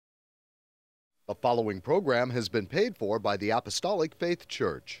The following program has been paid for by the Apostolic Faith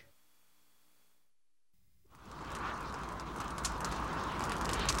Church.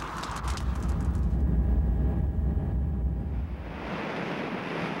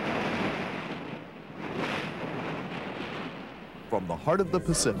 From the heart of the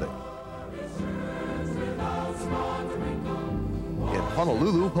Pacific, in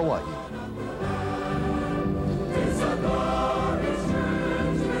Honolulu, Hawaii.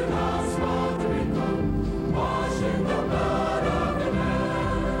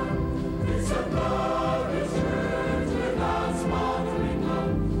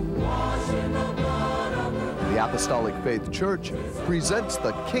 The Apostolic Faith Church presents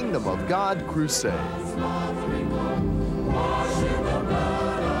the Kingdom of God Crusade.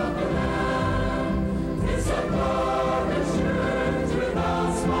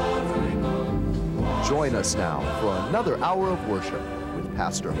 Join us now for another hour of worship with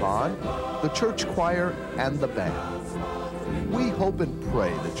Pastor Hahn, the church choir, and the band. We hope and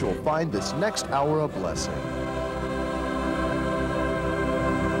pray that you'll find this next hour a blessing.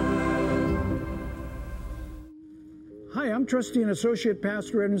 Hi, I'm Trustee and Associate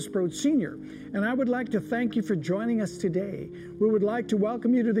Pastor Edmund Sproat Sr., and I would like to thank you for joining us today. We would like to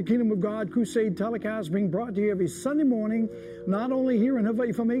welcome you to the Kingdom of God Crusade telecast being brought to you every Sunday morning, not only here in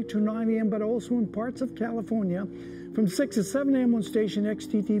Hawaii from 8 to 9 a.m., but also in parts of California from 6 to 7 a.m. on station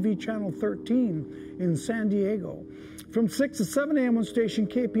XTTV Channel 13 in San Diego, from 6 to 7 a.m. on station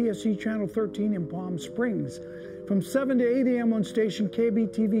KPSC Channel 13 in Palm Springs, from 7 to 8 a.m. on station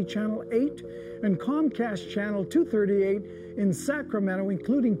KBTV Channel 8 and Comcast Channel 238 in Sacramento,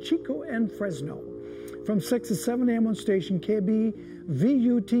 including Chico and Fresno. From 6 to 7 a.m. on station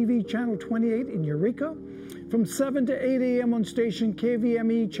KBVU TV Channel 28 in Eureka. From 7 to 8 a.m. on station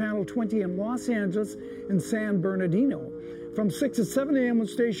KVME Channel 20 in Los Angeles and San Bernardino. From 6 to 7 a.m. on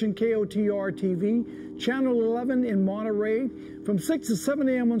station KOTR TV Channel 11 in Monterey. From 6 to 7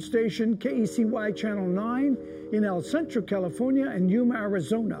 a.m. on station KECY Channel 9 in El Centro, California and Yuma,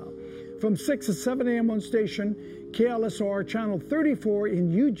 Arizona. From 6 to 7 a.m. on station KLSR Channel 34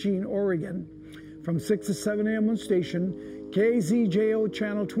 in Eugene, Oregon. From 6 to 7 a.m. on station KZJO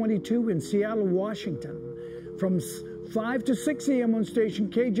Channel 22 in Seattle, Washington. From 5 to 6 a.m. on station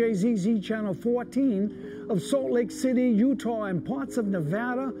KJZZ Channel 14 of Salt Lake City, Utah, and parts of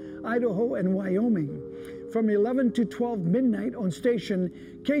Nevada, Idaho, and Wyoming. From 11 to 12 midnight on station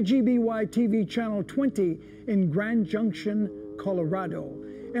KGBY TV Channel 20 in Grand Junction, Colorado.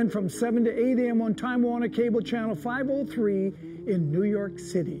 And from 7 to 8 a.m. on Time Warner Cable Channel 503 in New York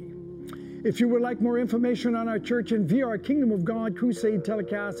City. If you would like more information on our church and via our Kingdom of God Crusade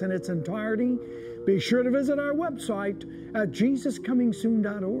telecast in its entirety, be sure to visit our website at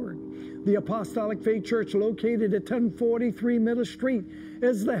JesusComingSoon.org. The Apostolic Faith Church, located at 1043 Middle Street,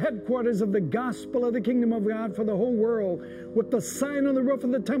 is the headquarters of the gospel of the Kingdom of God for the whole world, with the sign on the roof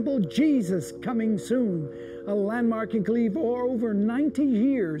of the temple, Jesus Coming Soon, a landmark in Kalihi for over 90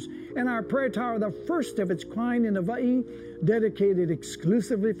 years, and our prayer tower, the first of its kind in Hawaii, dedicated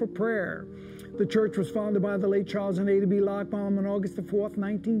exclusively for prayer. The church was founded by the late Charles and Ada B. Lockbaum on August the 4th,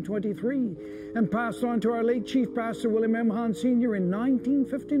 1923, and passed on to our late Chief Pastor William M. Hahn Sr. in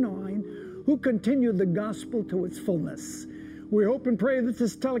 1959, who continued the gospel to its fullness. We hope and pray that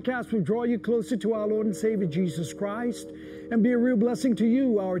this telecast will draw you closer to our Lord and Savior Jesus Christ and be a real blessing to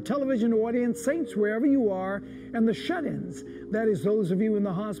you, our television audience, saints wherever you are, and the shut-ins, that is those of you in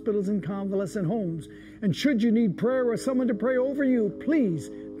the hospitals and convalescent homes. And should you need prayer or someone to pray over you, please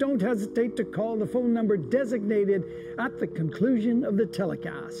don't hesitate to call the phone number designated at the conclusion of the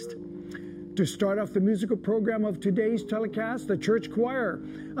telecast. To start off the musical program of today's telecast, the church choir,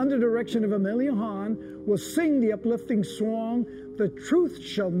 under direction of Amelia Hahn, will sing the uplifting song, "The Truth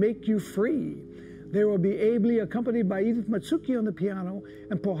Shall Make You Free." They will be ably accompanied by Edith Matsuki on the piano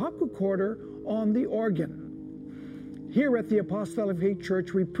and Pohaku Corder on the organ. Here at the Apostolic Faith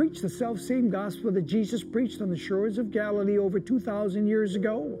Church, we preach the self-same gospel that Jesus preached on the shores of Galilee over 2,000 years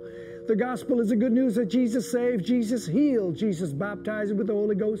ago. The gospel is the good news that Jesus saved, Jesus healed, Jesus baptized with the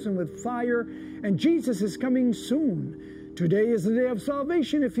Holy Ghost and with fire, and Jesus is coming soon. Today is the day of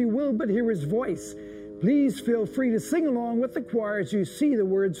salvation, if you will but hear his voice. Please feel free to sing along with the choir as you see the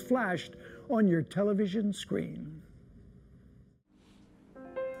words flashed on your television screen.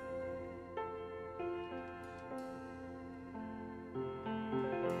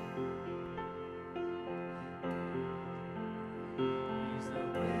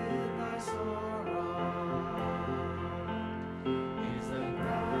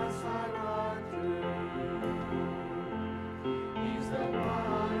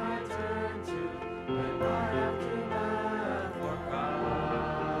 I have to laugh for God.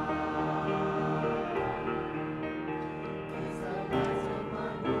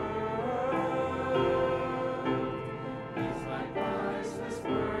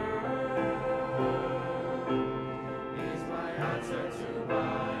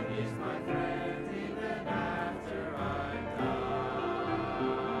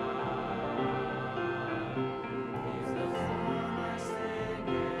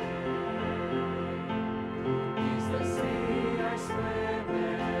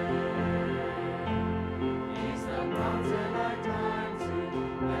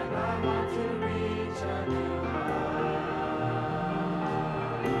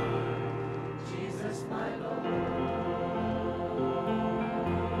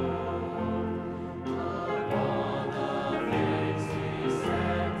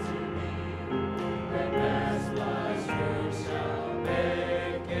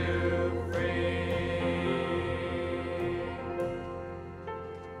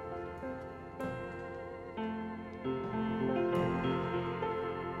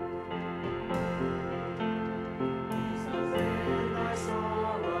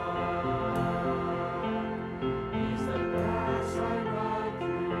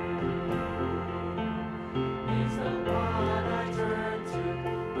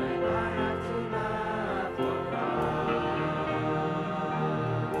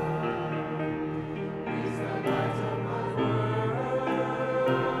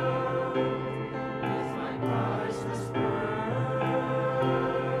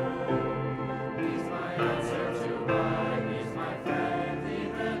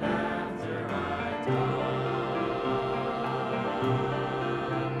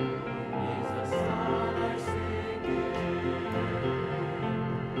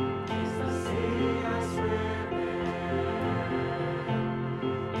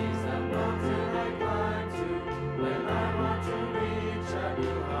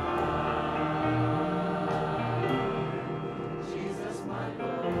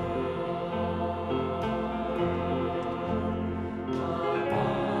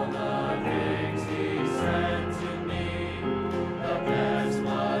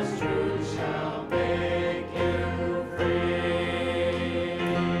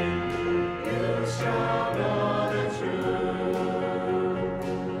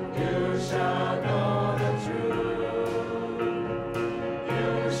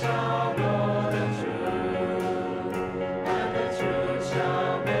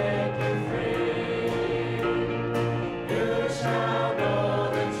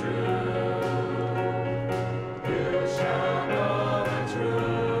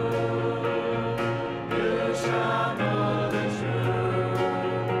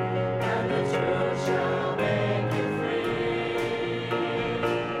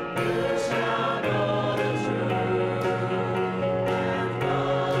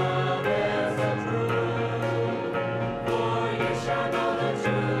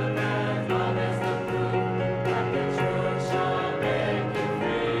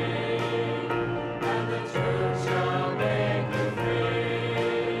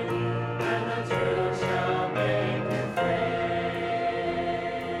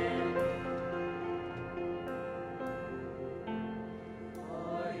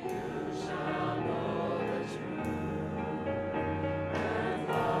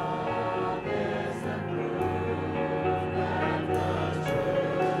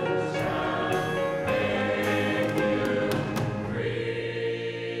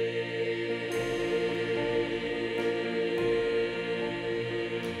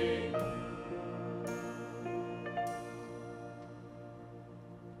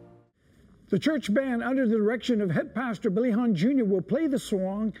 The church band, under the direction of head pastor Billy Hahn Jr., will play the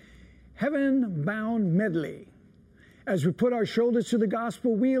song Heaven Bound Medley. As we put our shoulders to the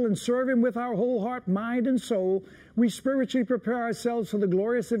gospel wheel and serve Him with our whole heart, mind, and soul, we spiritually prepare ourselves for the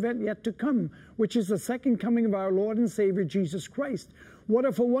glorious event yet to come, which is the second coming of our Lord and Savior Jesus Christ. What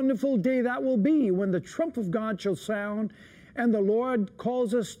a wonderful day that will be when the trump of God shall sound and the Lord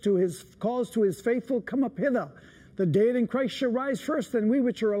calls to his faithful, come up hither. The dead in Christ shall rise first, and we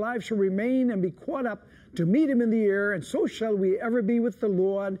which are alive shall remain and be caught up to meet Him in the air, and so shall we ever be with the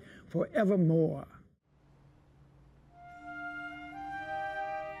Lord forevermore.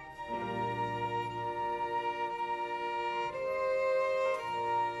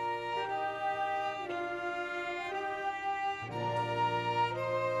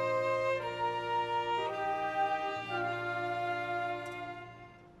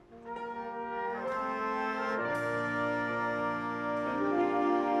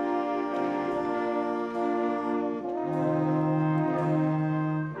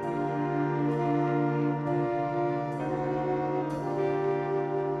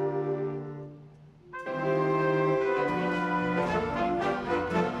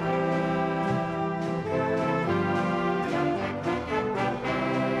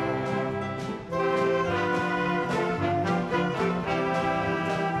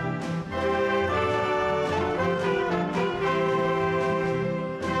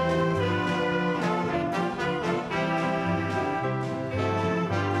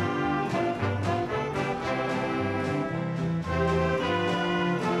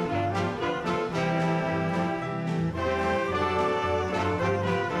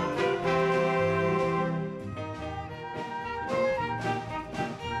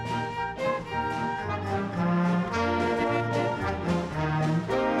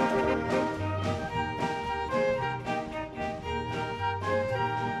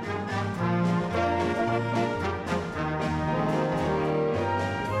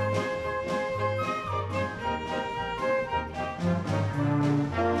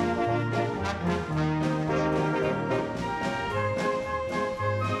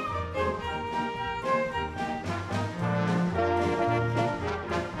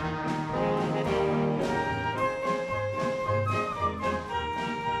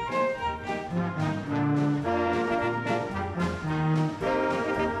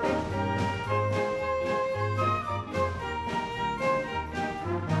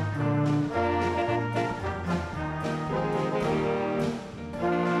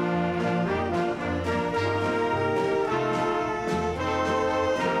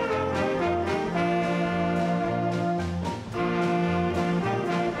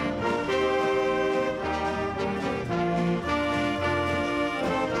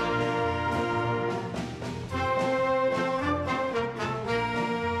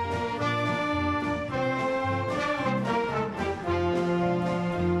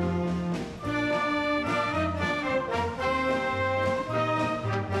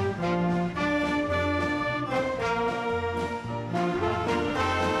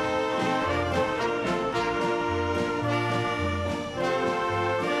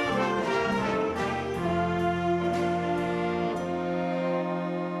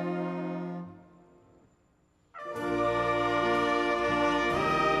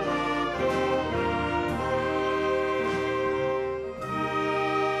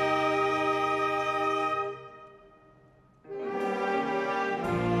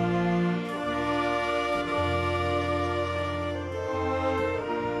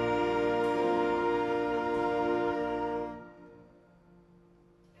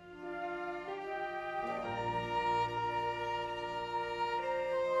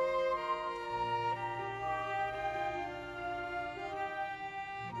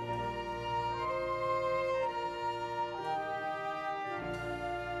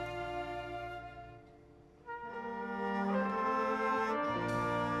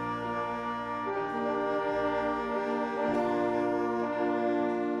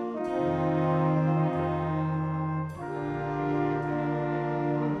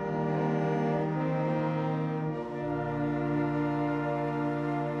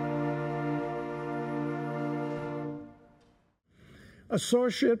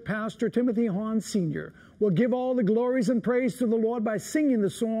 Associate Pastor Timothy Hahn Sr. will give all the glories and praise to the Lord by singing the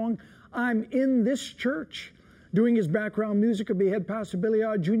song, I'm in this church. Doing his background music will be Head Pastor Billy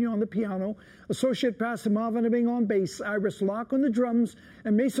R. Jr. on the piano, Associate Pastor Marvin Abing on bass, Iris Locke on the drums,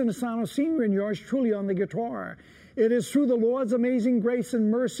 and Mason Asano Sr. and yours truly on the guitar. It is through the Lord's amazing grace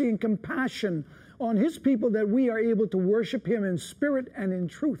and mercy and compassion on his people that we are able to worship him in spirit and in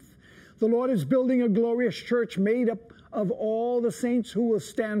truth. The Lord is building a glorious church made up of all the saints who will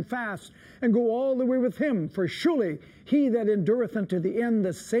stand fast and go all the way with him. For surely he that endureth unto the end,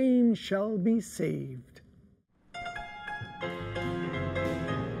 the same shall be saved.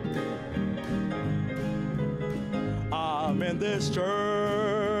 I'm in this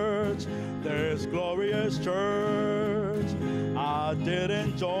church, this glorious church. I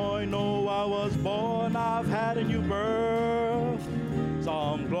didn't join, no, I was born, I've had a new birth.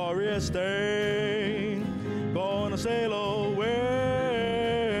 Some glorious day, gonna sail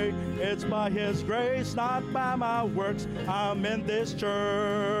away. It's by his grace, not by my works. I'm in this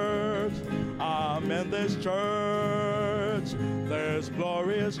church, I'm in this church, this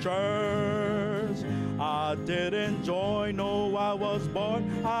glorious church. I didn't join, no, I was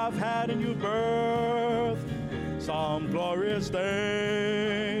born, I've had a new birth. Some glorious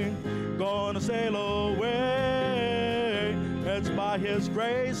day, gonna sail away. It's by his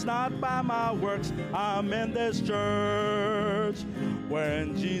grace, not by my works. I'm in this church.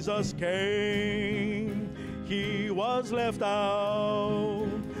 When Jesus came, he was left out.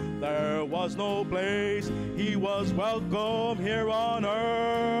 There was no place, he was welcome here on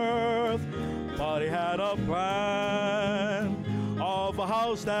earth. But he had a plan of a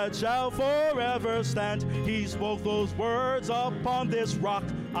house that shall forever stand. He spoke those words, upon this rock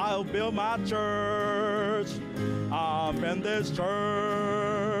I'll build my church. I'm in this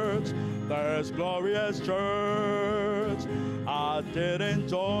church, this glorious church. I didn't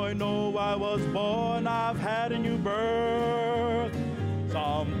join, no, I was born, I've had a new birth.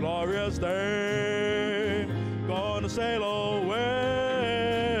 Some glorious day, gonna sail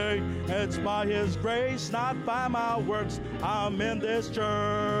away. It's by his grace, not by my works. I'm in this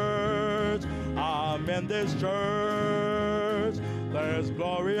church, I'm in this church, this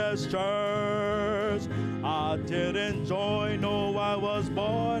glorious church. I didn't join, no, I was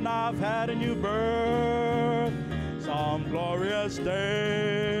born, I've had a new birth. Some glorious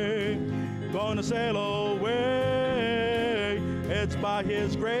day, gonna sail away. It's by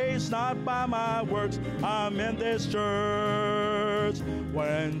his grace, not by my works. I'm in this church.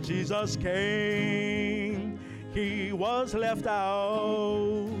 When Jesus came, he was left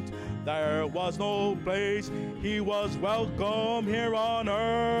out. There was no place, he was welcome here on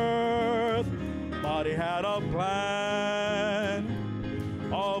earth. But he had a plan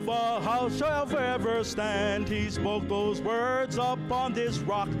of a house shall forever stand. He spoke those words, upon this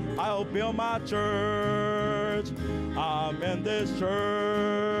rock I'll build my church. I'm in this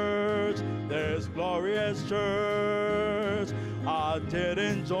church, this glorious church. I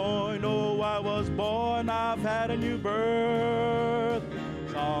didn't join, no, I was born, I've had a new birth.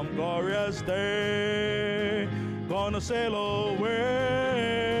 Some glorious day, gonna sail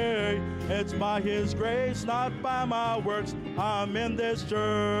away. It's by his grace, not by my works. I'm in this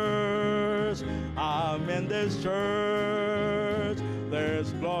church, I'm in this church,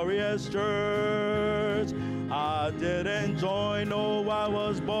 this glorious church. I didn't join, no, I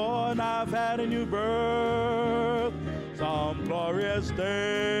was born, I've had a new birth. Some glorious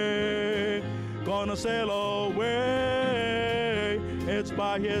day, gonna sail away. It's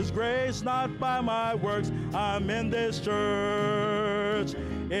by his grace, not by my works. I'm in this church.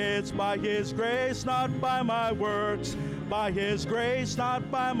 It's by his grace, not by my works. By his grace,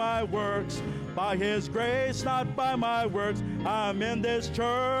 not by my works. By his grace, not by my works. I'm in this church.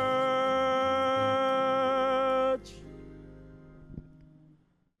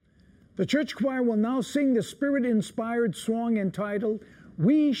 The church choir will now sing the Spirit-inspired song entitled,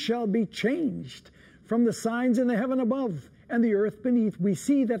 We Shall Be Changed. From the signs in the heaven above and the earth beneath, we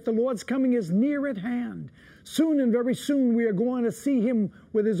see that the Lord's coming is near at hand. Soon and very soon we are going to see him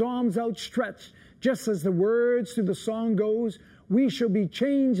with his arms outstretched. Just as the words to the song goes, we shall be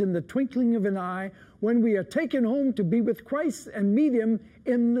changed in the twinkling of an eye when we are taken home to be with Christ and meet him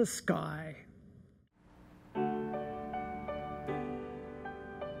in the sky.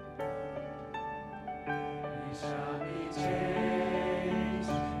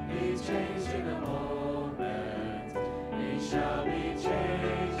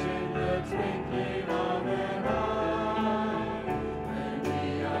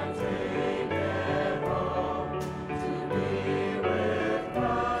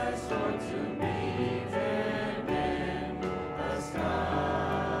 Sky.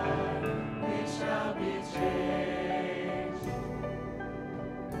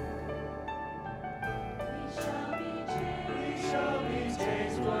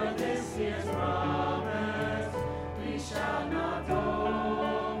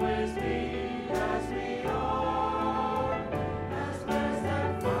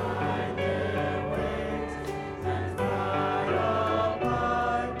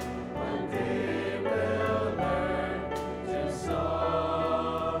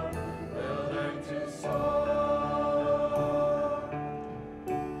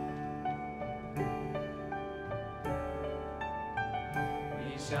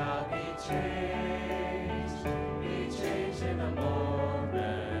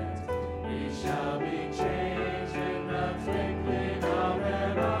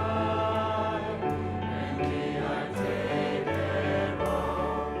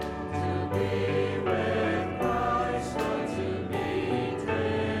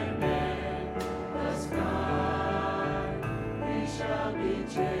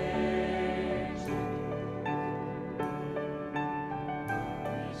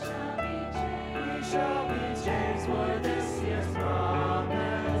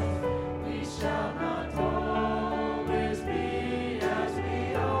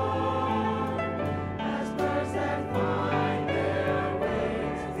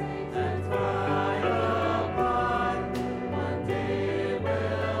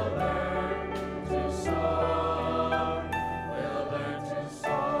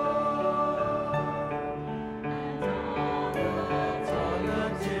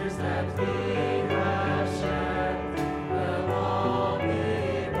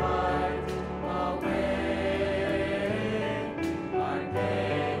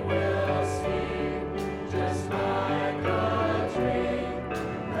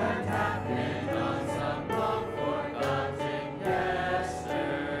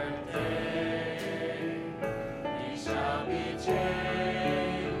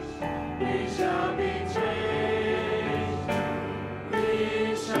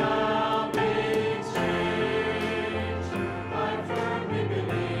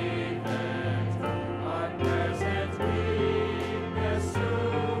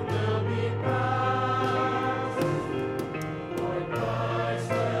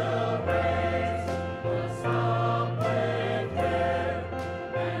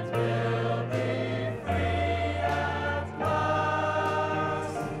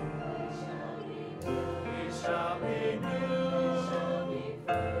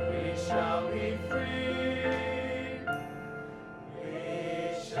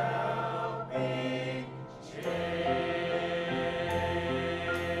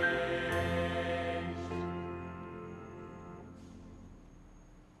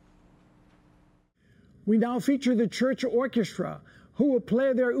 We now feature the church orchestra, who will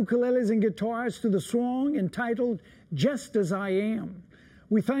play their ukuleles and guitars to the song entitled Just As I Am.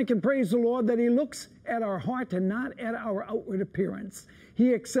 We thank and praise the Lord that He looks at our heart and not at our outward appearance.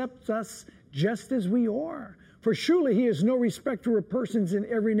 He accepts us just as we are. For surely He is no respecter of persons in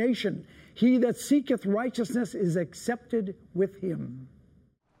every nation. He that seeketh righteousness is accepted with Him.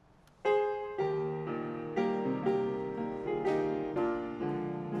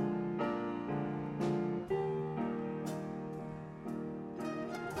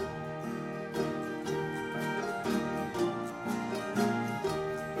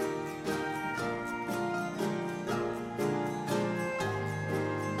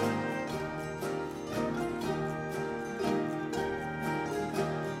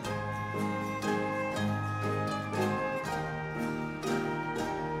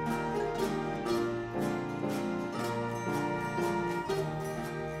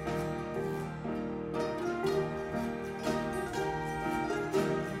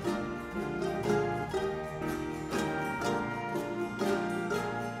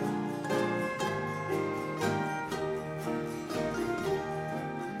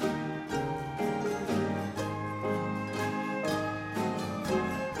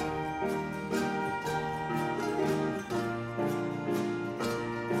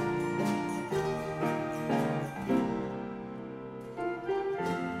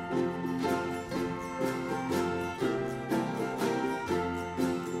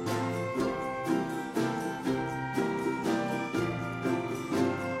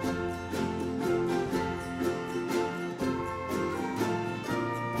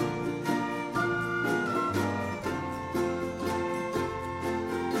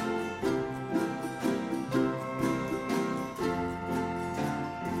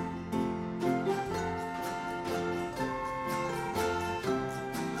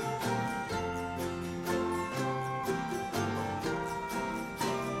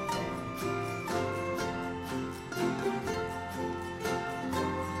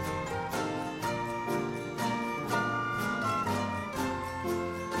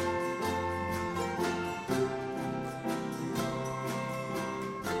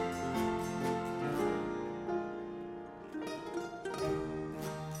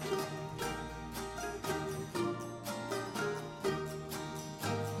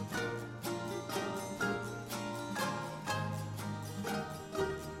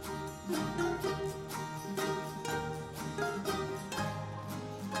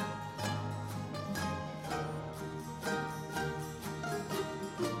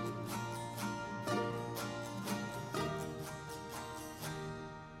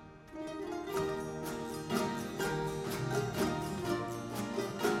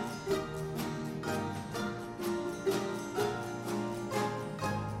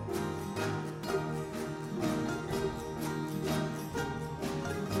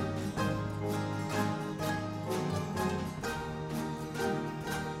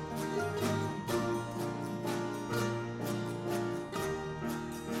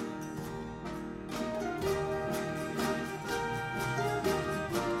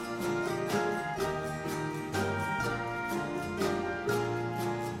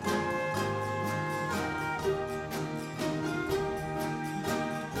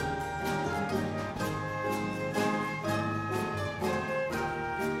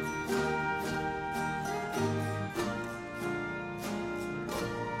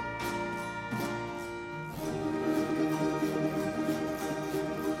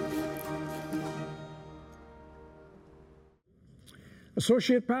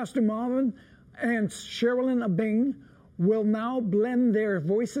 Associate Pastor Marvin and Sherilyn Abing will now blend their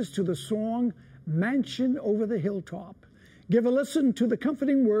voices to the song Mansion Over the Hilltop. Give a listen to the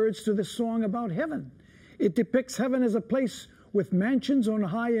comforting words to this song about heaven. It depicts heaven as a place with mansions on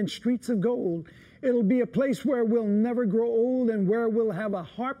high and streets of gold. It'll be a place where we'll never grow old and where we'll have a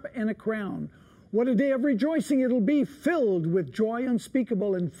harp and a crown. What a day of rejoicing it'll be, filled with joy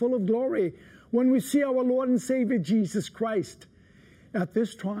unspeakable and full of glory when we see our Lord and Savior Jesus Christ. At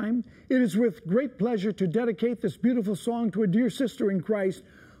this time, it is with great pleasure to dedicate this beautiful song to a dear sister in Christ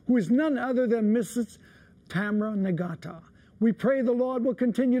who is none other than Mrs. Tamra Nagata. We pray the Lord will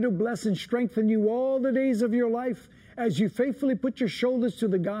continue to bless and strengthen you all the days of your life as you faithfully put your shoulders to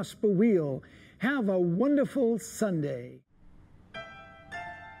the gospel wheel. Have a wonderful Sunday.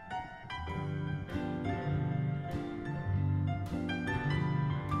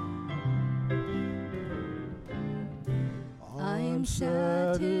 I'm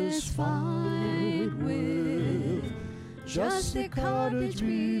satisfied with just a cottage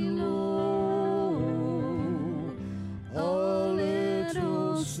below, a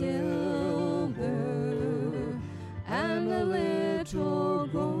little silver and a little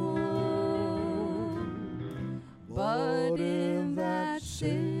gold. But in that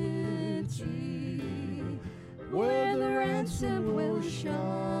city where the ransom will shine,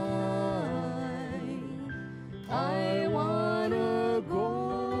 I want a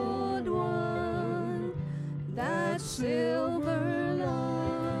gold one, that silver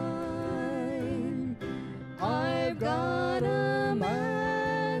line. I've got a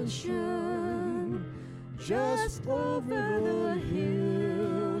mansion just over the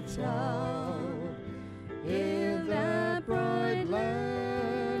hilltop in that bright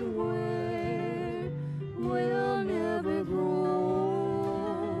land where we'll never grow.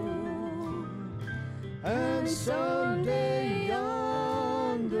 And someday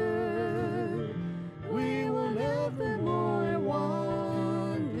yonder we will never more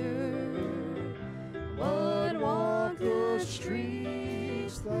wander, but walk the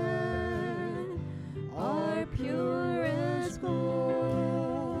streets that are pure as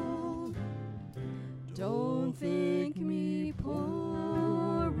gold. Don't think me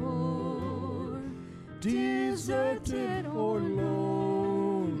poor or deserted or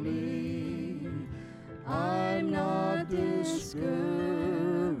lonely. I'm not discouraged,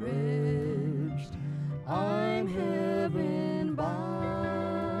 I'm heaven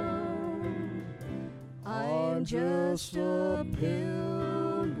bound. I'm just a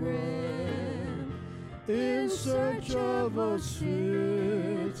pilgrim in search of a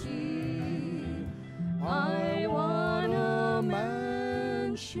city. I want a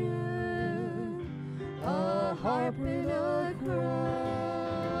mansion, a harp with a crown.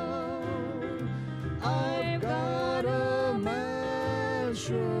 I've got a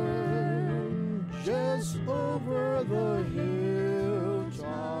mansion just over the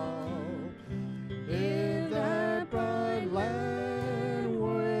hilltop in that bright land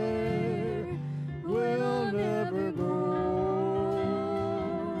where we'll never grow.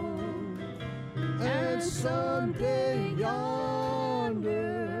 And someday yonder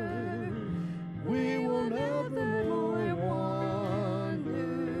we will never more wander,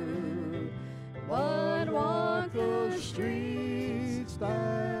 but walk the streets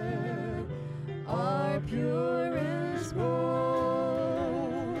that are pure as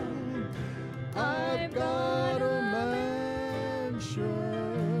gold. I've got a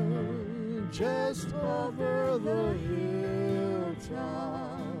mansion just over the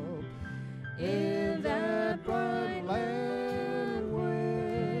hilltop in that bright land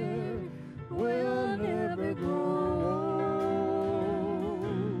where we'll never grow.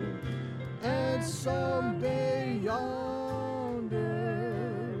 And someday yonder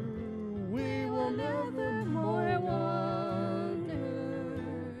we will never more wander,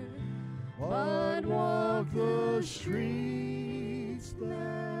 but walk the streets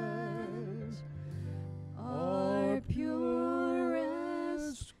that are pure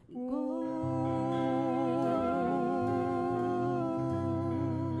as gold.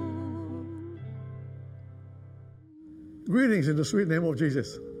 Greetings in the sweet name of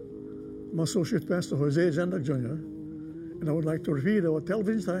Jesus. I'm Associate Pastor Jose Jandak Jr., and I would like to repeat our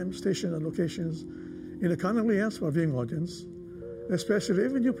television time, station, and locations in a kindly ask for our viewing audience, especially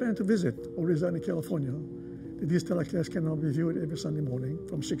if you plan to visit or reside in California. This telecast can now be viewed every Sunday morning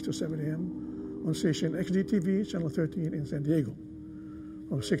from 6 to 7 a.m. on station XDTV, Channel 13 in San Diego,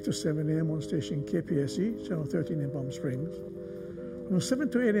 from 6 to 7 a.m. on station KPSC, Channel 13 in Palm Springs, from 7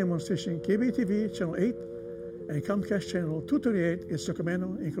 to 8 a.m. on station KBTV, Channel 8, and Comcast Channel 238 in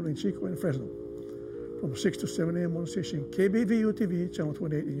Sacramento, including Chico and Fresno, from 6 to 7 a.m. on station KBVU-TV, Channel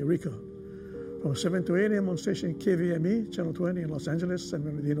 28 in Eureka. From 7 to 8 a.m. on station KVME, Channel 20 in Los Angeles, San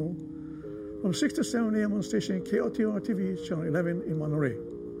Bernardino. From 6 to 7 a.m. on station KOTR-TV, Channel 11 in Monterey.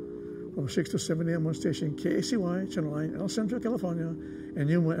 From 6 to 7 a.m. on station KACY, Channel 9 in El Centro, California, and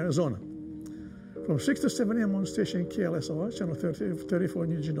Yuma, Arizona. From 6 to 7 a.m. on station KLSR, Channel 34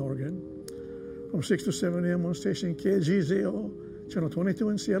 in Eugene, Oregon. From 6 to 7 a.m. on station KGZO, Channel 22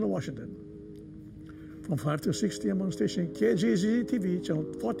 in Seattle, Washington. From 5 to 6 p.m. on station KGZ-TV, Channel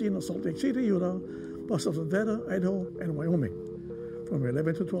 14 in Salt Lake City, Utah, plus of Nevada, Idaho, and Wyoming. From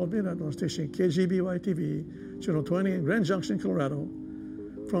 11 to 12 midnight on station KGBY-TV, Channel 20 in Grand Junction, Colorado.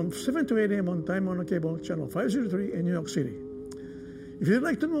 From 7 to 8 a.m. on Time Warner Cable, Channel 503 in New York City. If you'd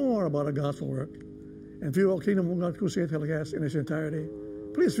like to know more about our gospel work and view our Kingdom of God Crusade telecast in its entirety,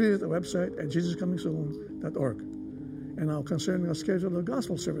 please visit the website at JesusComingSoon.org. And now concerning our schedule of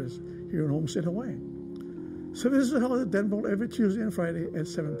gospel service here in Homestead, Hawaii. Services are held at Denver every Tuesday and Friday at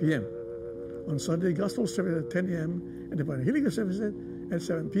 7 p.m. On Sunday, gospel service at 10 a.m. and divine healing service at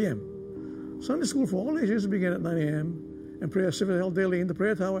 7 p.m. Sunday school for all ages begin at 9 a.m. and prayer service held daily in the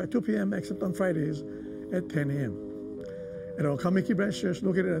prayer tower at 2 p.m. except on Fridays at 10 a.m. At our Kamiki Branch Church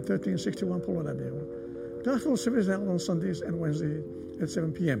located at 1361 Poland Avenue, gospel service is held on Sundays and Wednesdays at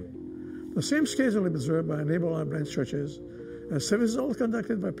 7 p.m. The same schedule is observed by our neighboring branch churches, as services are all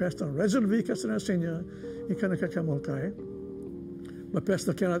conducted by Pastor Reginald V. Castaneda Sr. in Kanakaka, Molokai, by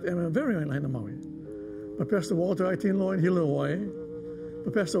Pastor Kenneth M. Verio in Lahaina, Maui, by Pastor Walter I. Law in Hilo, Hawaii,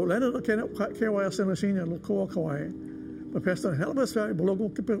 by Pastor Leonard K.Y. Sr. in Lokoa, Kauai, by Pastor Helbus Ferry,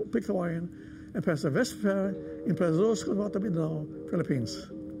 Bologo, Hawaiian, and Pastor West Ferry in Prazos, Mindanao, Philippines.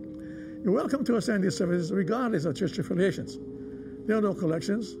 You're welcome to attend these services regardless of church affiliations. There are no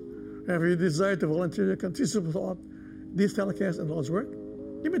collections. Have you desire to volunteer to support these telecasts and Lord's work?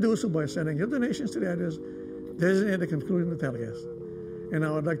 You may do so by sending your donations to the address designated at the conclusion of the telecast. And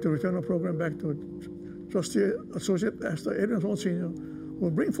now I'd like to return our program back to Trustee Associate Pastor Adrian Holmes Sr., who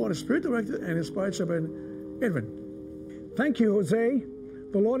will bring forth a spirit-directed and inspired sermon. Edwin. Thank you, Jose.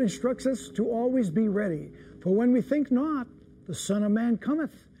 The Lord instructs us to always be ready, for when we think not, the Son of Man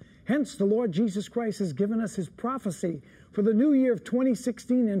cometh. Hence, the Lord Jesus Christ has given us his prophecy for the new year of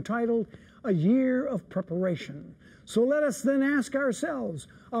 2016 entitled, A Year of Preparation. So let us then ask ourselves,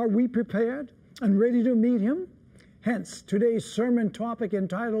 are we prepared and ready to meet him? Hence, today's sermon topic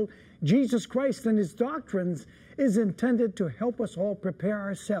entitled, Jesus Christ and his Doctrines, is intended to help us all prepare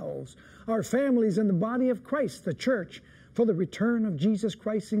ourselves, our families, and the body of Christ, the church, for the return of Jesus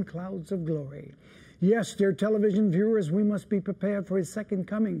Christ in clouds of glory. Yes, dear television viewers, we must be prepared for his second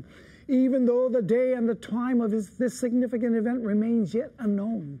coming, even though the day and the time of this significant event remains yet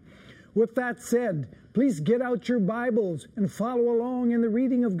unknown. With that said, please get out your Bibles and follow along in the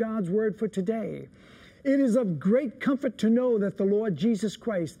reading of God's Word for today. It is of great comfort to know that the Lord Jesus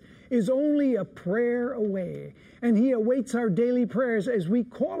Christ is only a prayer away, and he awaits our daily prayers as we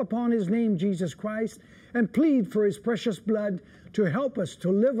call upon his name, Jesus Christ, and plead for his precious blood to help us to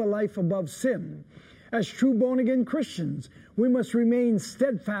live a life above sin. As true born-again Christians, we must remain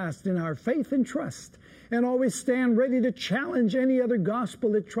steadfast in our faith and trust, and always stand ready to challenge any other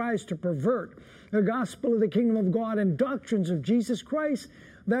gospel that tries to pervert the gospel of the kingdom of God and doctrines of Jesus Christ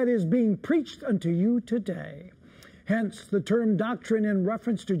that is being preached unto you today. Hence, the term doctrine in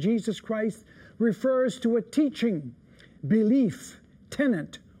reference to Jesus Christ refers to a teaching, belief,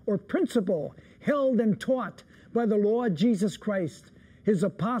 tenet, or principle held and taught by the Lord Jesus Christ, his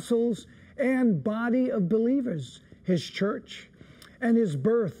apostles, and body of believers, his church, and his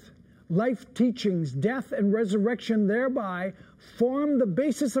birth, life teachings, death, and resurrection thereby form the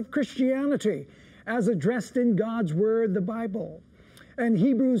basis of Christianity as addressed in God's Word, the Bible. And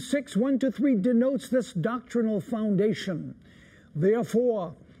Hebrews 6, 1-3 denotes this doctrinal foundation.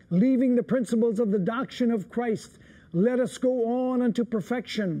 Therefore, leaving the principles of the doctrine of Christ, let us go on unto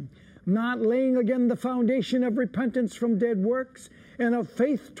perfection, not laying again the foundation of repentance from dead works and of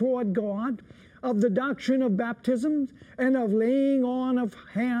faith toward God, of the doctrine of baptism, and of laying on of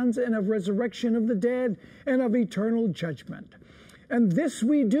hands, and of resurrection of the dead, and of eternal judgment. And this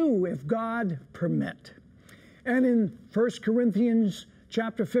we do if God permit. And in 1 Corinthians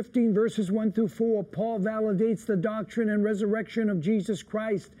chapter 15, verses 1-4, Paul validates the doctrine and resurrection of Jesus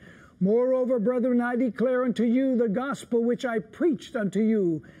Christ. Moreover, brethren, I declare unto you the gospel which I preached unto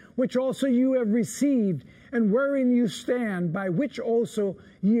you, which also you have received, and wherein you stand, by which also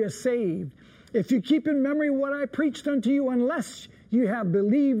ye are saved, if you keep in memory what I preached unto you, unless you have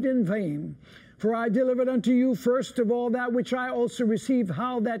believed in vain. For I delivered unto you first of all that which I also received,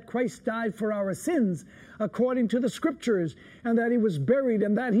 how that Christ died for our sins, according to the Scriptures, and that he was buried,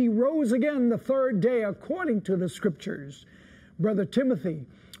 and that he rose again the third day, according to the Scriptures. Brother Timothy,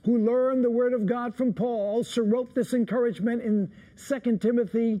 who learned the word of God from Paul, also wrote this encouragement in 2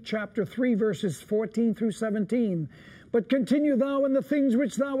 Timothy chapter 3, verses 14 through 17. But continue thou in the things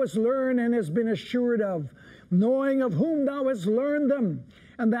which thou hast learned and hast been assured of, knowing of whom thou hast learned them,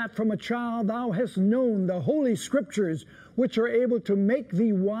 and that from a child thou hast known the holy Scriptures, which are able to make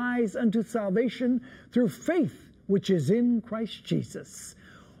thee wise unto salvation through faith which is in Christ Jesus.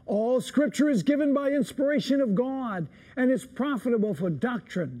 All Scripture is given by inspiration of God, and is profitable for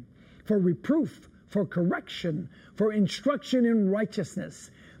doctrine, for reproof, for correction, for instruction in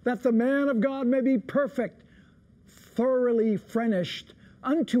righteousness, that the man of God may be perfect, thoroughly furnished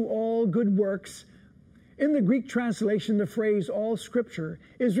unto all good works. In the Greek translation, the phrase all Scripture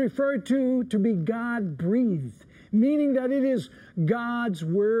is referred to be God-breathed, meaning that it is God's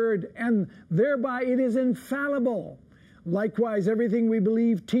Word, and thereby it is infallible. Likewise, everything we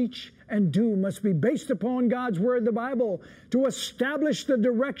believe, teach, and do must be based upon God's Word, the Bible, to establish the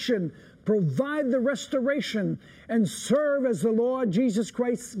direction, provide the restoration, and serve as the Lord Jesus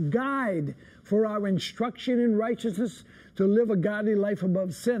Christ's guide for our instruction in righteousness, to live a godly life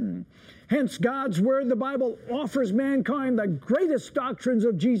above sin. Hence, God's Word, the Bible, offers mankind the greatest doctrines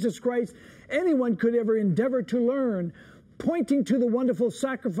of Jesus Christ anyone could ever endeavor to learn, pointing to the wonderful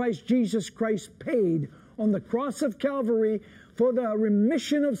sacrifice Jesus Christ paid on the cross of Calvary for the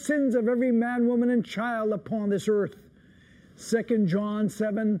remission of sins of every man, woman, and child upon this earth. 2 John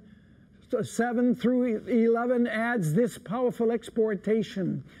 7 through 11 adds this powerful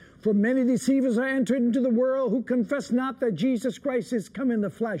exhortation. For many deceivers are entered into the world, who confess not that Jesus Christ is come in the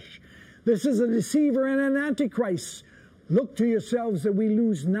flesh. This is a deceiver and an antichrist. Look to yourselves that we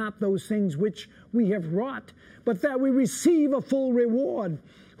lose not those things which we have wrought, but that we receive a full reward.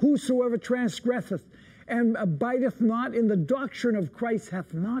 Whosoever transgresseth and abideth not in the doctrine of Christ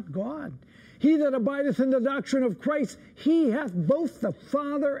hath not God. He that abideth in the doctrine of Christ, he hath both the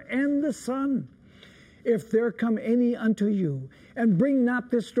Father and the Son. If there come any unto you, and bring not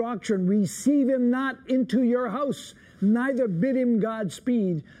this doctrine, receive him not into your house, neither bid him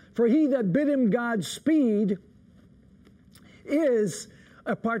Godspeed. For he that bid him Godspeed is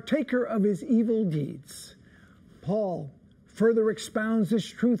a partaker of his evil deeds. Paul further expounds this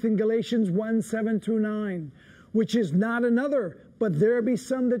truth in Galatians 1, 7 through 9, which is not another, but there be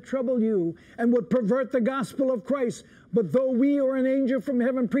some that trouble you, and would pervert the gospel of Christ. But though we or an angel from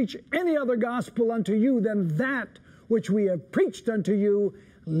heaven preach any other gospel unto you than that which we have preached unto you,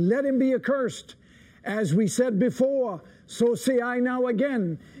 let him be accursed. As we said before, so say I now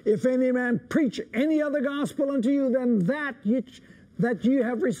again, if any man preach any other gospel unto you than that you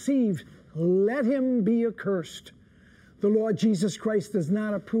have received, let him be accursed. The Lord Jesus Christ does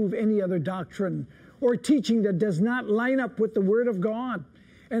not approve any other doctrine or teaching that does not line up with the Word of God.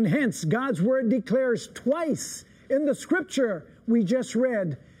 And hence, God's Word declares twice in the Scripture we just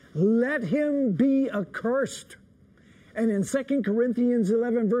read, let him be accursed. And in 2 Corinthians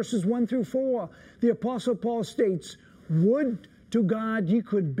 11, verses 1 through 4, the Apostle Paul states, would to God ye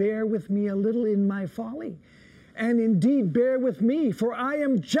could bear with me a little in my folly. And indeed bear with me, for I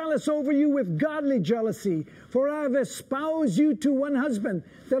am jealous over you with godly jealousy. For I have espoused you to one husband,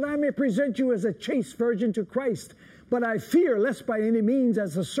 that I may present you as a chaste virgin to Christ. But I fear, lest by any means,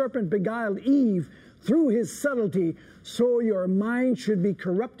 as the serpent beguiled Eve through his subtlety, so your mind should be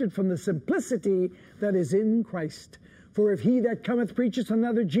corrupted from the simplicity that is in Christ. For if he that cometh preacheth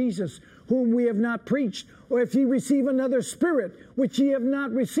another Jesus, whom we have not preached, or if ye receive another spirit, which ye have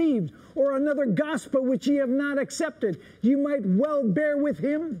not received, or another gospel which ye have not accepted, ye might well bear with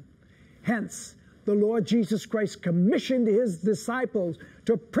him. Hence, the Lord Jesus Christ commissioned his disciples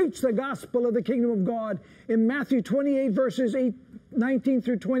to preach the gospel of the kingdom of God in Matthew 28, verses 19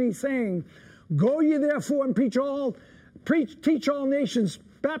 through 20, saying, go ye therefore and teach all nations,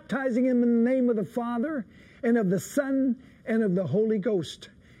 baptizing them in the name of the Father, and of the Son, and of the Holy Ghost,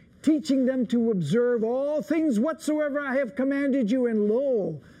 teaching them to observe all things whatsoever I have commanded you, and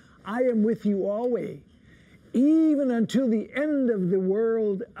lo, I am with you always, even until the end of the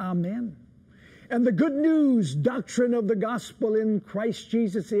world. Amen. And the good news doctrine of the gospel in Christ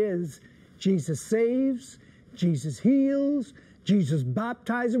Jesus is, Jesus saves, Jesus heals, Jesus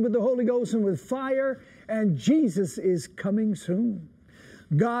baptizes with the Holy Ghost and with fire, and Jesus is coming soon.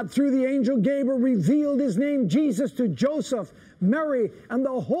 God, through the angel Gabriel, revealed his name Jesus to Joseph, Mary, and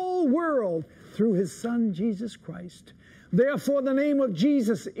the whole world through his Son, Jesus Christ. Therefore, the name of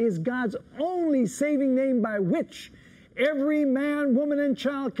Jesus is God's only saving name, by which every man, woman, and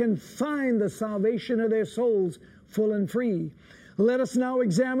child can find the salvation of their souls full and free. Let us now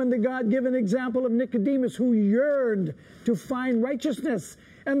examine the God-given example of Nicodemus, who yearned to find righteousness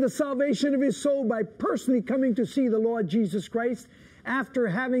and the salvation of his soul by personally coming to see the Lord Jesus Christ after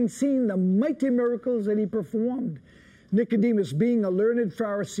having seen the mighty miracles that he performed. Nicodemus, being a learned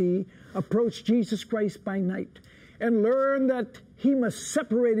Pharisee, approached Jesus Christ by night and learned that he must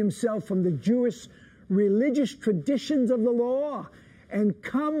separate himself from the Jewish religious traditions of the law and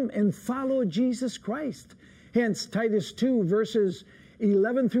come and follow Jesus Christ. Hence, Titus 2, verses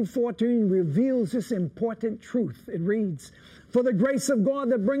 11 through 14 reveals this important truth. It reads, "For the grace of God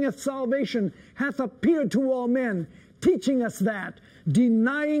that bringeth salvation hath appeared to all men, teaching us that,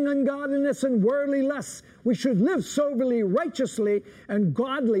 denying ungodliness and worldly lusts, we should live soberly, righteously, and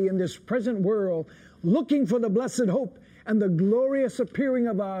godly in this present world, looking for the blessed hope and the glorious appearing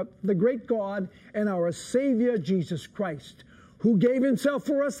of the great God and our Savior Jesus Christ, who gave himself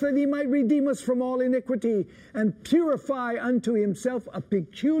for us that he might redeem us from all iniquity and purify unto himself a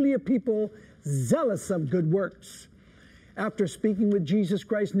peculiar people, zealous of good works." After speaking with Jesus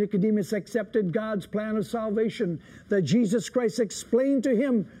Christ, Nicodemus accepted God's plan of salvation that Jesus Christ explained to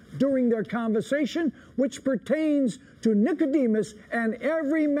him during their conversation, which pertains to Nicodemus and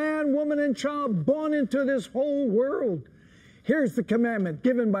every man, woman, and child born into this whole world. Here's the commandment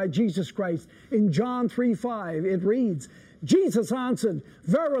given by Jesus Christ in John 3:5. It reads, "Jesus answered,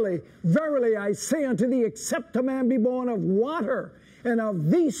 Verily, verily, I say unto thee, except a man be born of water and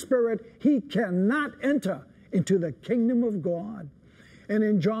of the Spirit, he cannot enter into the kingdom of God." And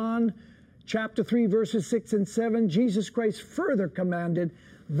in John chapter 3, verses 6 and 7, Jesus Christ further commanded,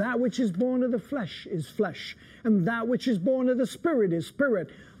 "That which is born of the flesh is flesh, and that which is born of the Spirit is spirit.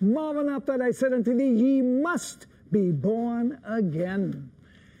 Marvel not that I said unto thee, ye must be born again."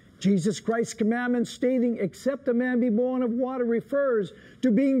 Jesus Christ's commandment stating, "Except a man be born of water," refers to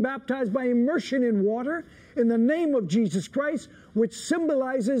being baptized by immersion in water in the name of Jesus Christ, which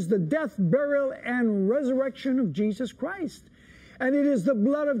symbolizes the death, burial, and resurrection of Jesus Christ. And it is the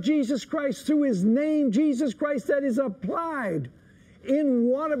blood of Jesus Christ through his name, Jesus Christ, that is applied in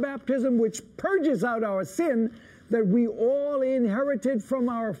water baptism, which purges out our sin that we all inherited from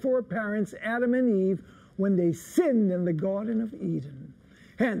our foreparents, Adam and Eve, when they sinned in the Garden of Eden.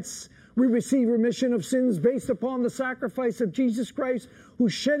 Hence, we receive remission of sins based upon the sacrifice of Jesus Christ, who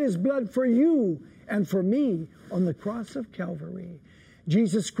shed his blood for you and for me on the cross of Calvary.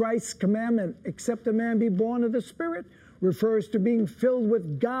 Jesus Christ's commandment, "Except a man be born of the Spirit," refers to being filled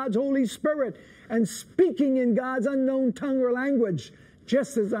with God's Holy Spirit and speaking in God's unknown tongue or language,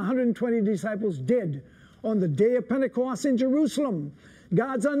 just as the 120 disciples did on the day of Pentecost in Jerusalem.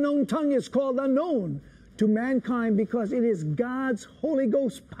 God's unknown tongue is called unknown to mankind because it is God's Holy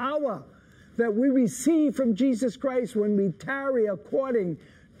Ghost power that we receive from Jesus Christ when we tarry, according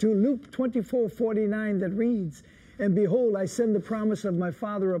to Luke 24:49, that reads, "And behold, I send the promise of my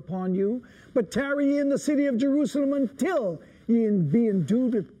Father upon you, but tarry ye in the city of Jerusalem until ye be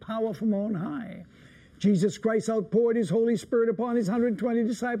endued with power from on high." Jesus Christ outpoured his Holy Spirit upon his 120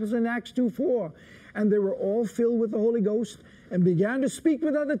 disciples in Acts 2:4, and they were all filled with the Holy Ghost and began to speak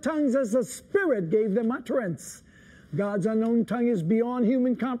with other tongues as the Spirit gave them utterance. God's unknown tongue is beyond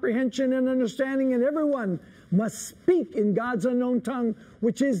human comprehension and understanding, and everyone must speak in God's unknown tongue,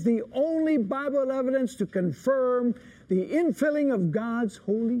 which is the only Bible evidence to confirm the infilling of God's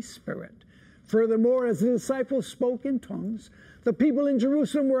Holy Spirit. Furthermore, as the disciples spoke in tongues, the people in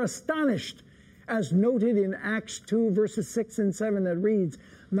Jerusalem were astonished, as noted in Acts 2, verses 6 and 7, that reads,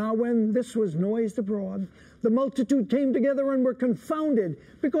 "Now when this was noised abroad, the multitude came together and were confounded,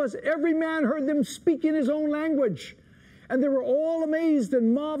 because every man heard them speak in his own language. And they were all amazed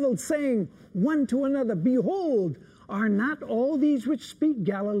and marveled, saying one to another, Behold, are not all these which speak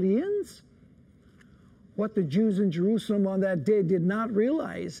Galileans?" What the Jews in Jerusalem on that day did not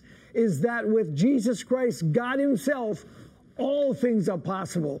realize is that with Jesus Christ, God himself, all things are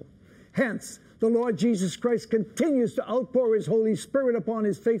possible. Hence, the Lord Jesus Christ continues to outpour his Holy Spirit upon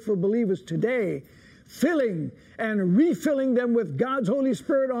his faithful believers today, filling and refilling them with God's Holy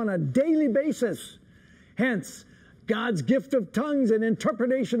Spirit on a daily basis. Hence, God's gift of tongues and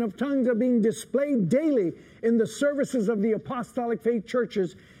interpretation of tongues are being displayed daily in the services of the apostolic faith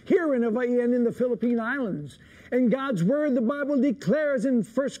churches here in Hawaii and in the Philippine Islands. And God's word, the Bible declares in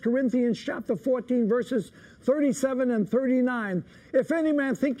 1 Corinthians chapter 14, verses 37 and 39, "If any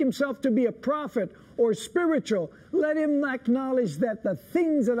man think himself to be a prophet or spiritual, let him acknowledge that the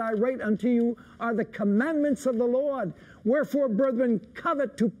things that I write unto you are the commandments of the Lord. Wherefore, brethren,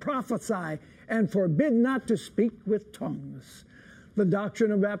 covet to prophesy, and forbid not to speak with tongues." The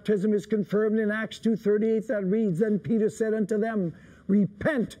doctrine of baptism is confirmed in Acts 2:38 that reads, Then Peter said unto them,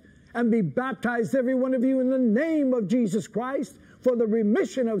 Repent and be baptized every one of you in the name of Jesus Christ for the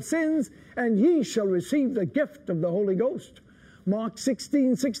remission of sins, and ye shall receive the gift of the Holy Ghost. Mark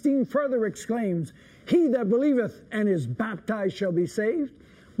 16:16 further exclaims, He that believeth and is baptized shall be saved,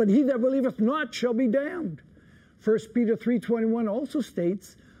 but he that believeth not shall be damned. 1 Peter 3:21 also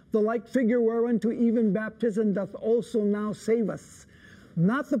states, The like figure whereunto even baptism doth also now save us,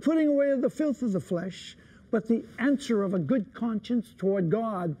 not the putting away of the filth of the flesh, but the answer of a good conscience toward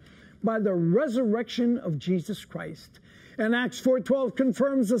God by the resurrection of Jesus Christ. And Acts 4:12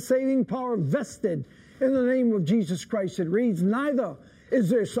 confirms the saving power vested in the name of Jesus Christ. It reads, Neither is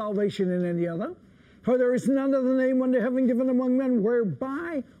there salvation in any other, for there is none other name under heaven given among men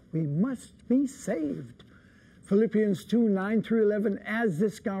whereby we must be saved. Philippians 2:9-11 adds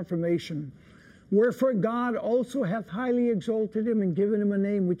this confirmation. Wherefore God also hath highly exalted him and given him a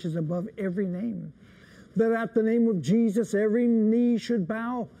name which is above every name, that at the name of Jesus every knee should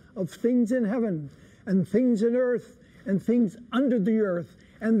bow, of things in heaven and things in earth and things under the earth,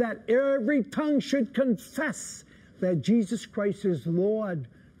 and that every tongue should confess that Jesus Christ is Lord,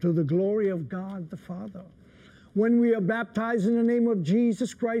 to the glory of God the Father. When we are baptized in the name of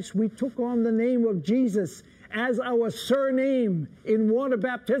Jesus Christ, we took on the name of Jesus as our surname in water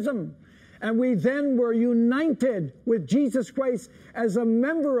baptism. And we then were united with Jesus Christ as a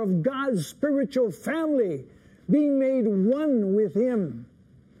member of God's spiritual family, being made one with him.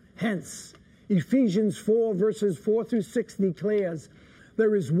 Hence, Ephesians 4 verses 4-6 declares,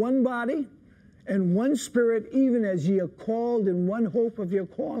 There is one body and one Spirit, even as ye are called in one hope of your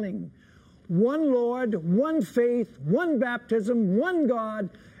calling. One Lord, one faith, one baptism, one God,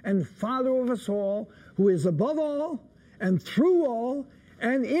 and Father of us all, who is above all, and through all,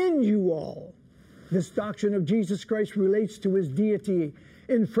 and in you all. This doctrine of Jesus Christ relates to his deity.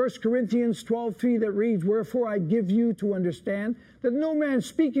 In 1 Corinthians 12:3 that reads, Wherefore I give you to understand that no man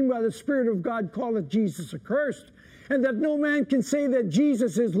speaking by the Spirit of God calleth Jesus accursed, and that no man can say that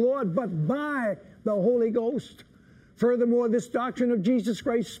Jesus is Lord but by the Holy Ghost. Furthermore, this doctrine of Jesus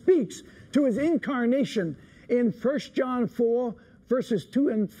Christ speaks to his incarnation in 1 John 4 verses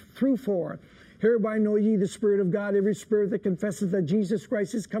 2-4. Hereby know ye the Spirit of God. Every spirit that confesses that Jesus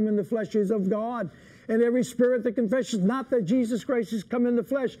Christ is come in the flesh is of God. And every spirit that confesses not that Jesus Christ is come in the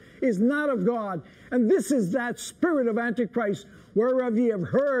flesh is not of God. And this is that spirit of Antichrist, whereof ye have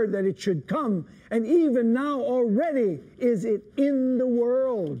heard that it should come. And even now already is it in the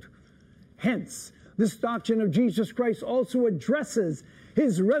world. Hence, this doctrine of Jesus Christ also addresses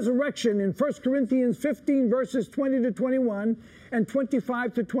his resurrection in 1 Corinthians 15 verses 20-21 and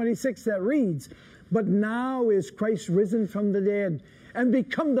 25-26 that reads, But now is Christ risen from the dead, and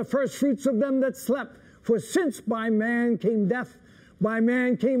become the first fruits of them that slept. For since by man came death, by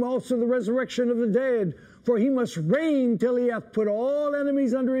man came also the resurrection of the dead. For he must reign till he hath put all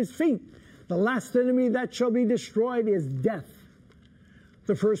enemies under his feet. The last enemy that shall be destroyed is death.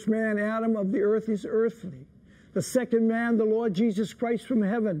 The first man, Adam, of the earth is earthly. The second man, the Lord Jesus Christ from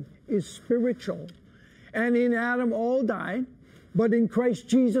heaven, is spiritual. And in Adam all died, but in Christ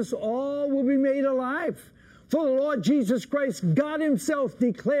Jesus all will be made alive. For the Lord Jesus Christ, God himself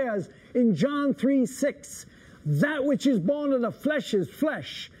declares in John 3:6, That which is born of the flesh is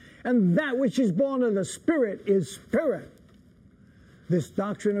flesh, and that which is born of the Spirit is spirit. This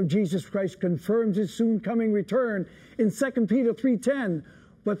doctrine of Jesus Christ confirms his soon coming return in 2 Peter 3:10.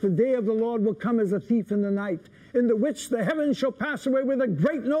 But the day of the Lord will come as a thief in the night, in the which the heavens shall pass away with a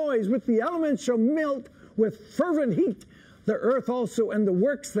great noise, with the elements shall melt with fervent heat. The earth also and the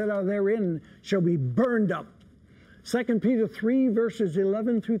works that are therein shall be burned up. 2 Peter 3 verses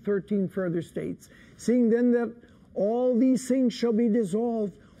 11-13 further states, Seeing then that all these things shall be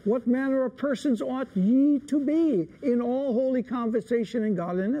dissolved, what manner of persons ought ye to be in all holy conversation and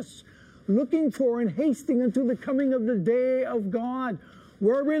godliness, looking for and hasting unto the coming of the day of God,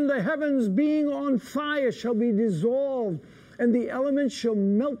 wherein the heavens being on fire shall be dissolved, and the elements shall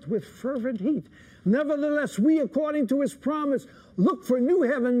melt with fervent heat. Nevertheless, we, according to his promise, look for new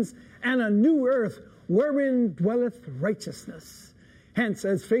heavens and a new earth, wherein dwelleth righteousness. Hence,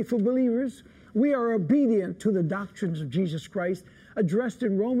 as faithful believers, we are obedient to the doctrines of Jesus Christ, addressed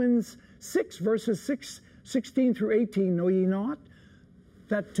in Romans 6, verses 16-18. Know ye not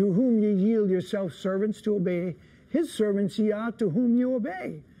that to whom ye yield yourselves servants to obey, his servants ye are to whom you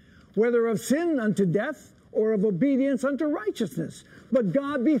obey, whether of sin unto death, or of obedience unto righteousness. But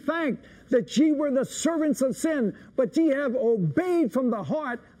God be thanked that ye were the servants of sin, but ye have obeyed from the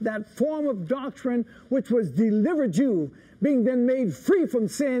heart that form of doctrine which was delivered you. Being then made free from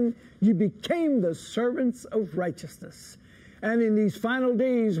sin, ye became the servants of righteousness. And in these final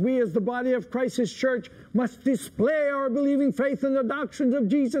days, we as the body of Christ, His church, must display our believing faith in the doctrines of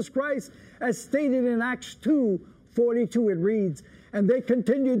Jesus Christ, as stated in Acts 2:42. It reads, "And they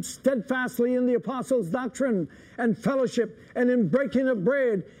continued steadfastly in the apostles' doctrine and fellowship, and in breaking of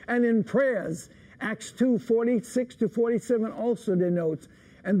bread, and in prayers." Acts 2:46-47 also denotes,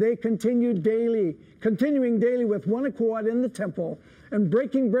 "And they continuing daily with one accord in the temple, and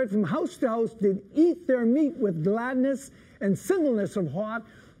breaking bread from house to house, did eat their meat with gladness and singleness of heart,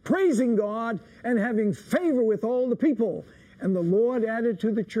 praising God and having favor with all the people. And the Lord added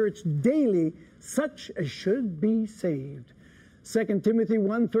to the church daily such as should be saved." 2 Timothy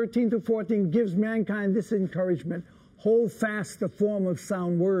 1:13-14 gives mankind this encouragement: "Hold fast the form of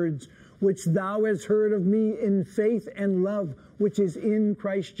sound words, which thou hast heard of me in faith and love, which is in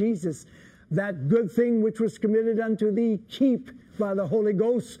Christ Jesus. That good thing which was committed unto thee, keep by the Holy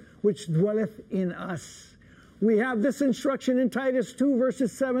Ghost, which dwelleth in us." We have this instruction in Titus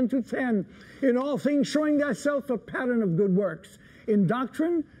 2:7-10. "In all things showing thyself a pattern of good works. In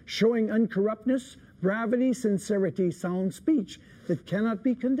doctrine showing uncorruptness, gravity, sincerity, sound speech, that cannot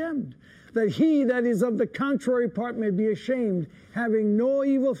be condemned. That he that is of the contrary part may be ashamed, having no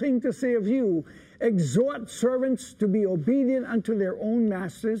evil thing to say of you. Exhort servants to be obedient unto their own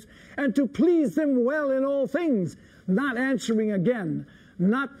masters, and to please them well in all things, not answering again,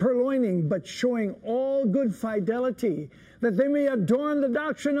 not purloining, but showing all good fidelity, that they may adorn the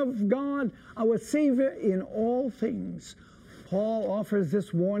doctrine of God, our Savior, in all things." Paul offers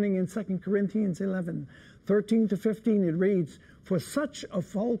this warning in 2 Corinthians 11:13-15. It reads, "For such are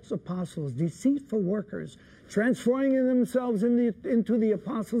false apostles, deceitful workers, transforming themselves into the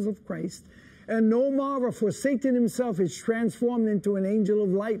apostles of Christ. And no marvel, for Satan himself is transformed into an angel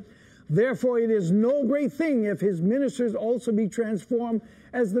of light. Therefore it is no great thing if his ministers also be transformed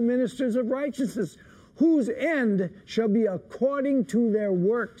as the ministers of righteousness, whose end shall be according to their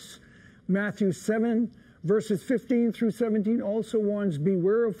works." Matthew 7:15-17 also warns,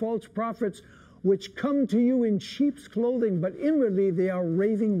 "Beware of false prophets, which come to you in sheep's clothing, but inwardly they are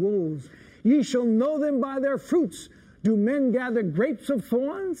raving wolves. Ye shall know them by their fruits. Do men gather grapes of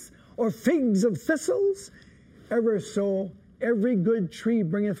thorns, or figs of thistles? Ever so, every good tree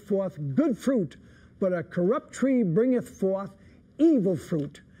bringeth forth good fruit, but a corrupt tree bringeth forth evil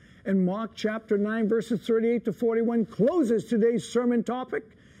fruit." And Mark chapter 9:38-41 closes today's sermon topic.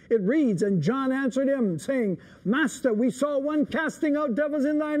 It reads, "And John answered him, saying, Master, we saw one casting out devils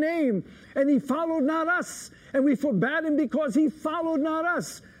in thy name, and he followed not us. And we forbade him because he followed not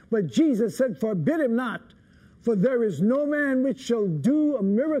us. But Jesus said, Forbid him not. For there is no man which shall do a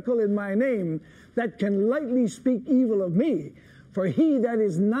miracle in my name that can lightly speak evil of me. For he that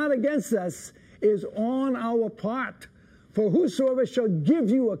is not against us is on our part. For whosoever shall give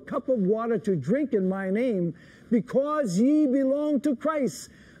you a cup of water to drink in my name, because ye belong to Christ,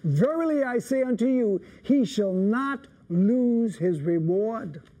 verily I say unto you, he shall not lose his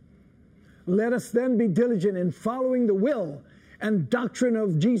reward. Let us then be diligent in following the will and doctrine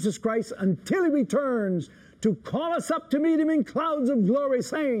of Jesus Christ until he returns to call us up to meet him in clouds of glory,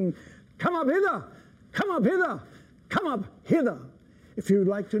 saying, Come up hither, come up hither, come up hither." If you would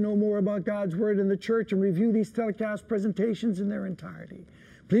like to know more about God's Word in the church and review these telecast presentations in their entirety,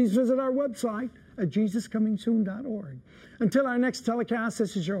 please visit our website at JesusComingSoon.org. Until our next telecast,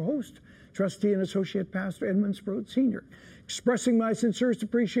 this is your host, Trustee and Associate Pastor Edmund Sproat Sr., expressing my sincerest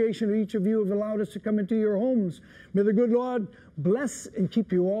appreciation to each of you who have allowed us to come into your homes. May the good Lord bless and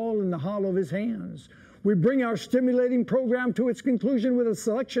keep you all in the hollow of his hands. We bring our stimulating program to its conclusion with a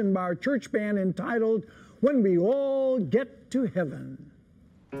selection by our church band entitled, "When We All Get to Heaven."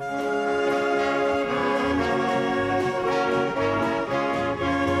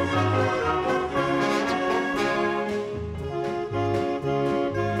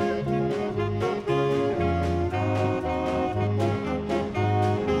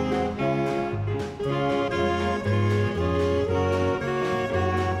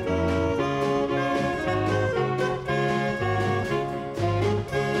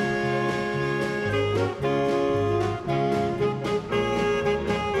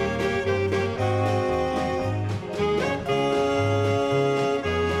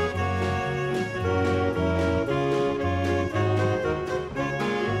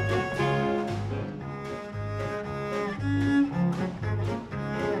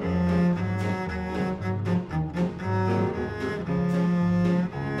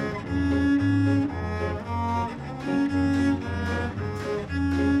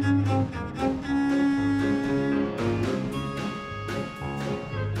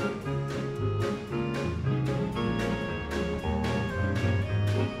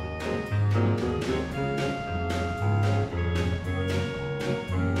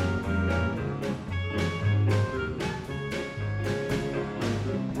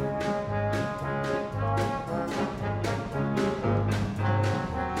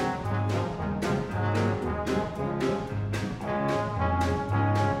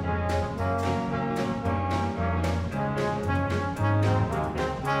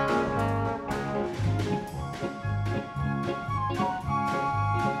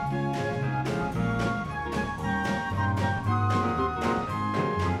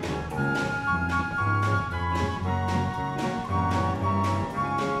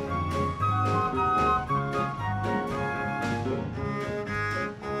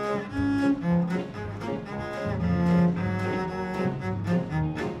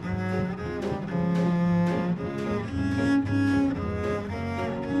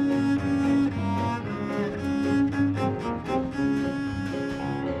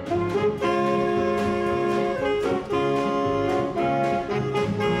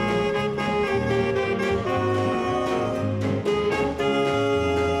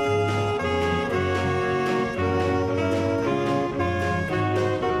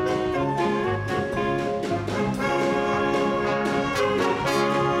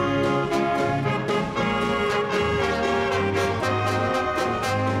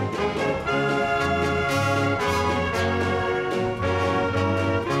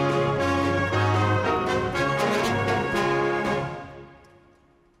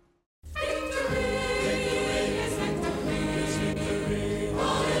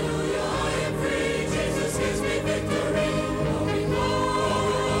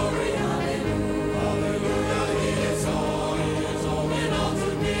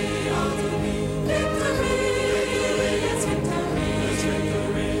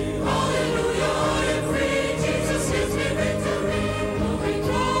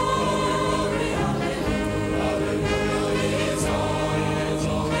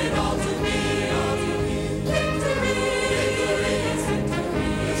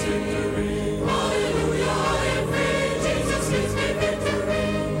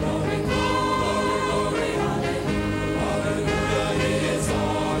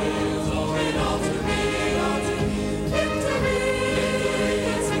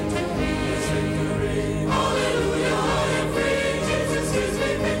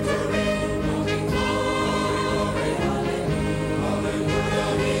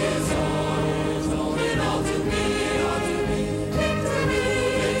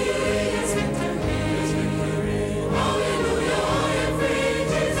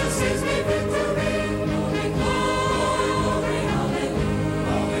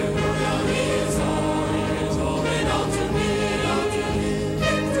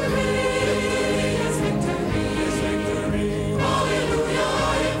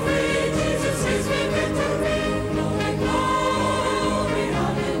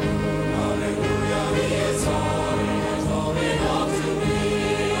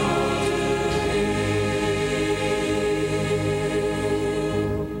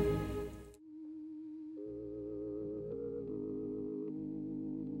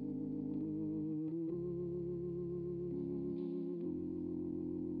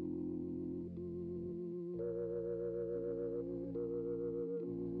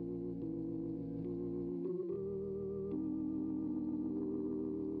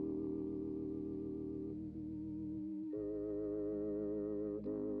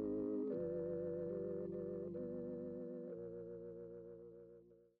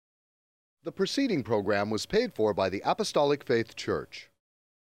 The preceding program was paid for by the Apostolic Faith Church.